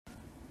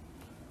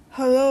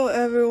Hello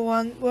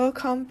everyone,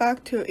 welcome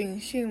back to 隐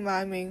姓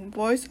埋名,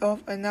 Voice of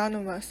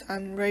Anonymous.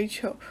 I'm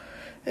Rachel.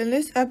 In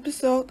this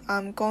episode,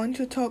 I'm going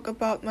to talk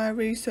about my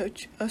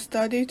research, a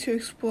study to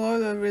explore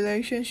the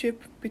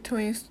relationship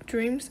between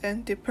dreams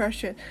and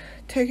depression,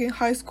 taking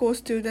high school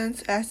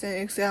students as an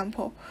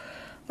example.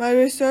 My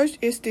research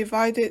is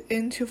divided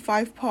into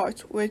 5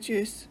 parts, which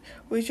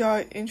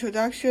are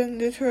introduction,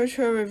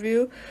 literature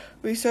review,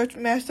 research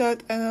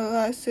method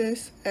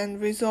analysis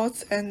and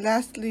results, and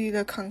lastly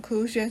the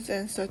conclusions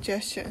and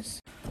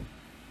suggestions.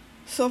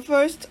 So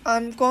first,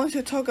 I'm going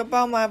to talk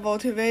about my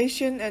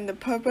motivation and the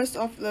purpose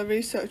of the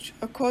research.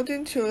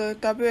 According to the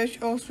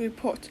WHO's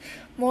report,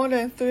 more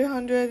than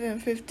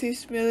 350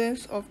 million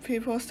of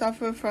people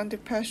suffer from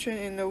depression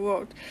in the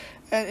world,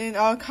 and in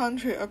our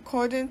country,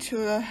 according to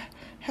the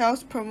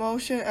Health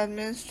Promotion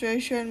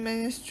Administration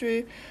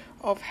Ministry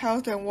of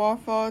Health and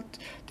Welfare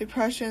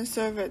Depression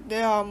Survey,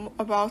 there are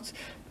about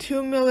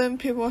 2 million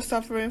people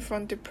suffering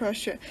from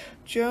depression.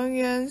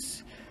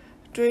 Jungian's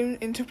Dream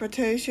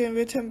Interpretation,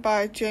 written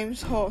by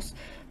James Holz,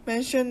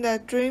 mentioned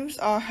that dreams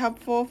are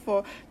helpful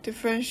for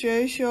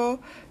differential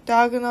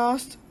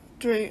diagnosed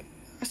dreams,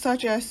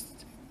 such as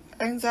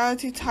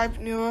anxiety-type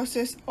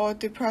neurosis or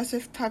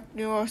depressive-type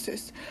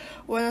neurosis.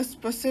 When a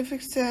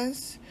specific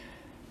scene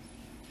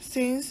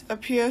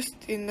appears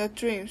in the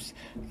dreams,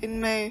 it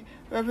may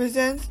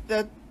represent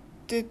the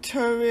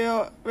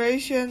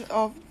deterioration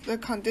of the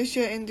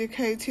condition,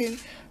 indicating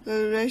the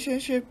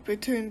relationship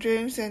between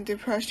dreams and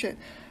depression.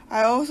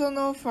 I also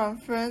know from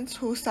friends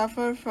who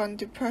suffer from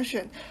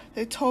depression.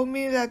 They told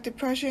me that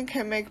depression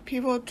can make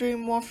people dream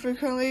more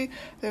frequently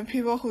than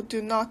people who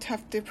do not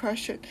have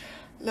depression.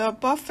 The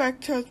above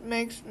factors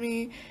makes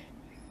me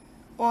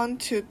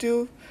want to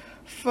do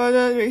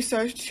further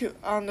research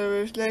on the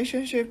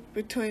relationship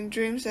between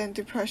dreams and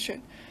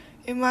depression.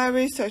 In my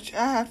research,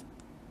 I have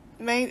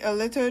made a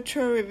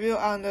literature review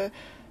on the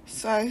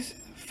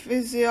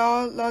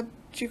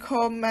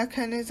physiological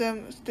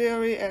mechanism,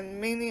 theory, and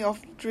meaning of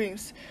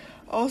dreams.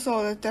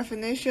 Also, the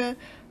definition,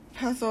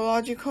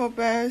 pathological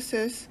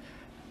basis,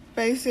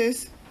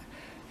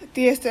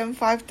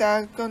 DSM-5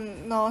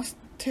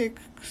 diagnostic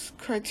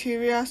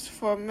criteria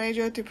for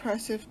major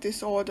depressive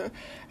disorder,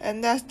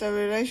 and that's the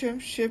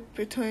relationship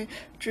between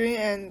dream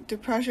and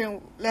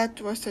depression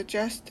that was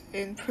suggested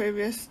in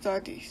previous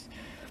studies.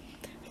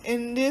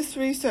 In this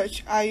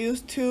research, I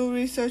used 2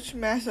 research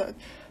methods.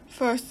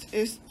 First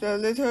is the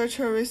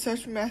literature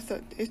research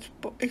method. It's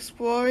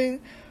exploring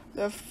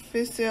the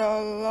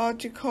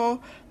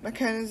physiological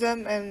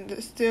mechanism and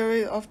the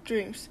theory of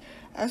dreams,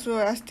 as well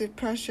as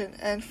depression,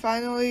 and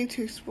finally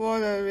to explore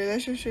the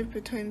relationship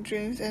between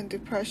dreams and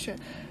depression.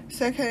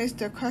 Second is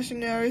the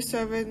questionnaire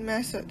survey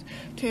method,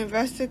 to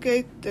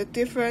investigate the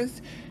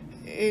difference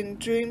in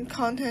dream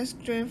contents,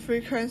 dream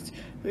frequency,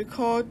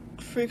 recall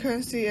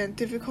frequency and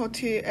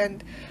difficulty,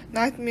 and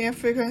nightmare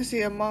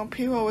frequency among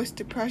people with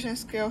depression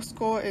scale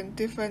score in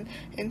different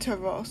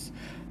intervals,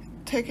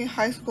 taking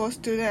high school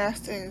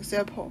students as an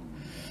example.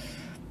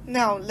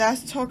 Now,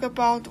 let's talk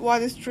about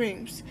what is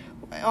dreams.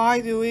 Why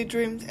do we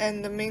dream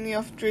and the meaning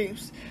of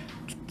dreams?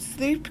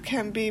 Sleep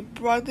can be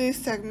broadly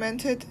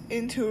segmented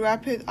into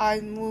rapid eye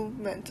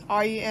movement,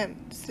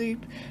 REM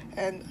sleep,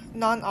 and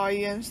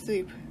non-REM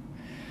sleep.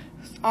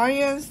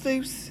 REM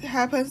sleep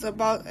happens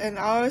about an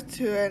hour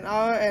to an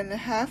hour and a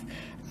half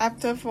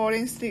after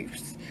falling asleep.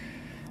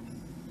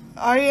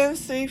 REM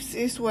sleep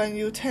is when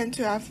you tend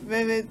to have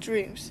vivid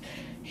dreams.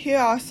 Here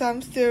are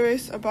some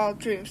theories about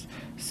dreams.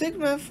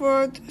 Sigmund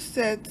Freud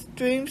said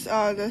dreams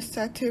are the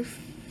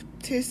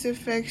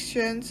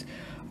satisfactions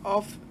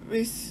of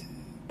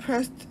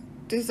repressed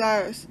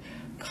desires.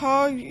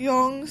 Carl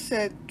Jung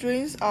said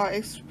dreams are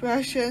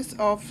expressions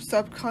of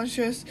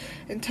subconscious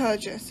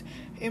intelligence.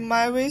 In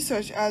my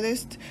research, I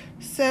list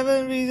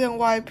 7 reasons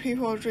why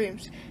people dream.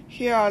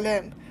 Here are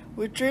them.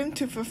 We dream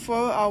to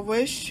fulfill our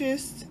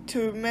wishes,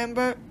 to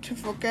remember, to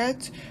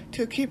forget,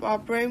 to keep our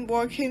brain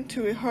working,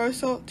 to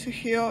rehearsal, to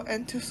heal,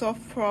 and to solve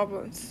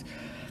problems.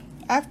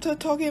 After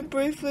talking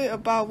briefly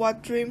about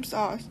what dreams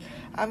are,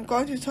 I'm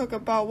going to talk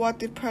about what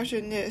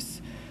depression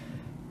is.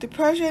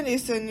 Depression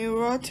is a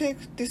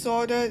neurotic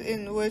disorder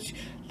in which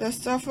the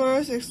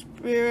sufferers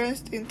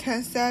experience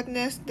intense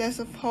sadness, loss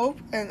of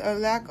hope, and a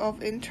lack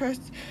of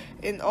interest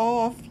in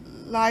all of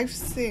life's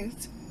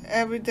things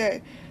every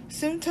day.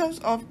 Symptoms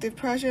of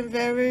depression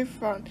vary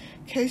from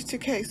case to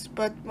case,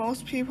 but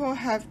most people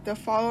have the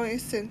following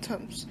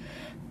symptoms.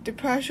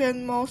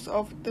 Depression most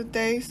of the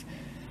days,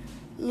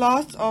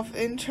 loss of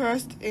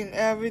interest in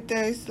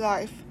everyday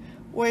life,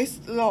 weight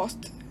loss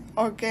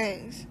or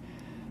gains,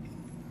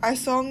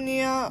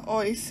 insomnia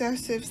or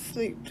excessive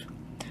sleep,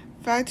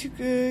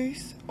 fatigue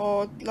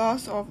or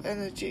loss of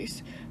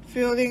energies,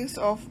 feelings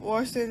of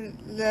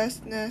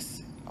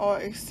worthlessness or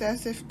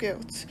excessive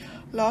guilt,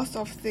 loss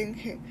of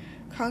thinking,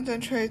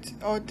 concentrate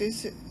or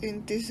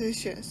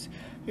indecisions,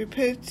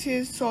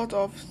 repeated thought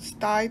of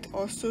suicide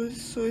or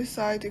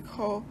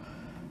suicidal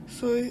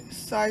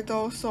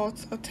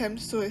thoughts,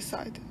 attempt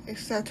suicide,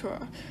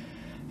 etc.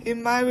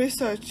 In my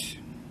research,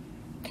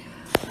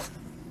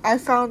 I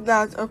found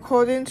that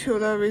according to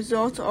the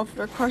results of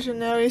the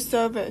questionnaire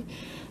survey,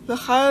 the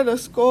higher the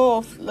score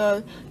of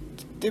the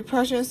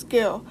depression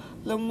scale,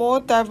 the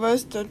more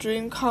diverse the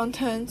dream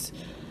contents,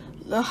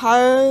 the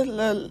higher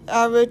the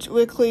average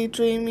weekly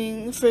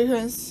dreaming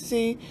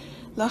frequency,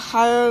 the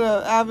higher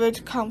the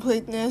average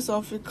completeness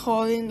of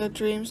recalling the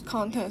dream's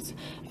contents,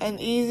 and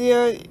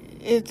easier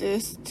it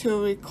is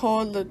to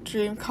recall the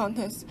dream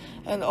contents,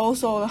 and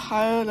also the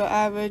higher the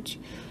average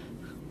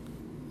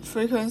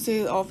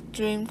frequency of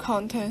dream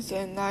contents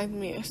and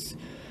nightmares.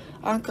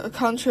 On the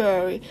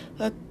contrary,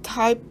 the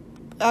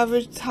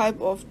average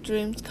type of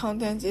dream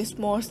contents is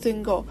more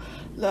single.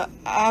 The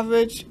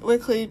average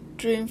weekly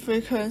dream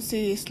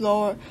frequency is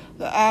lower.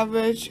 The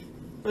average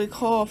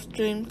recall of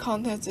dream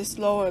contents is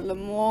lower. The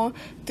more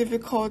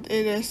difficult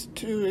it is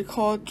to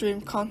recall dream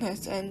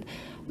contents, and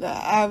the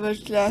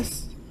average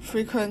less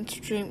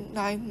frequent dream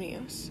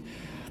nightmares.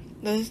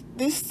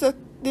 This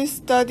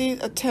study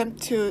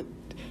attempts to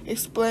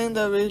explain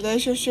the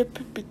relationship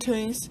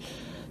between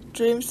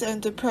dreams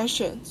and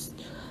depressions,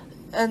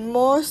 and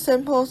more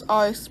samples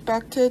are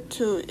expected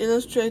to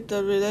illustrate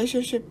the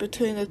relationship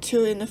between the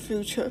two in the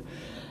future.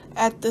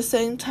 At the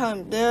same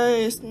time, there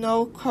is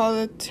no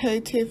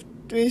qualitative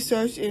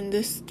research in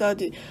this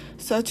study,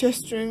 such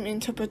as dream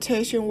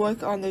interpretation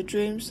work on the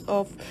dreams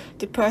of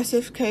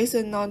depressive case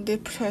and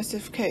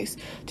non-depressive case,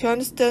 to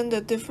understand the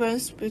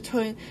difference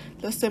between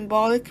the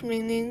symbolic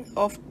meaning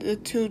of the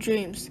two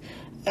dreams,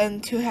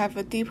 and to have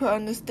a deeper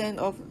understanding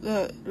of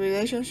the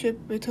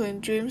relationship between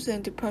dreams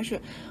and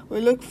depression. We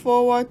look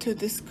forward to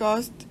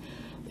discuss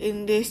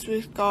in this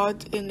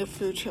regard in the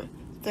future.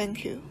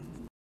 Thank you.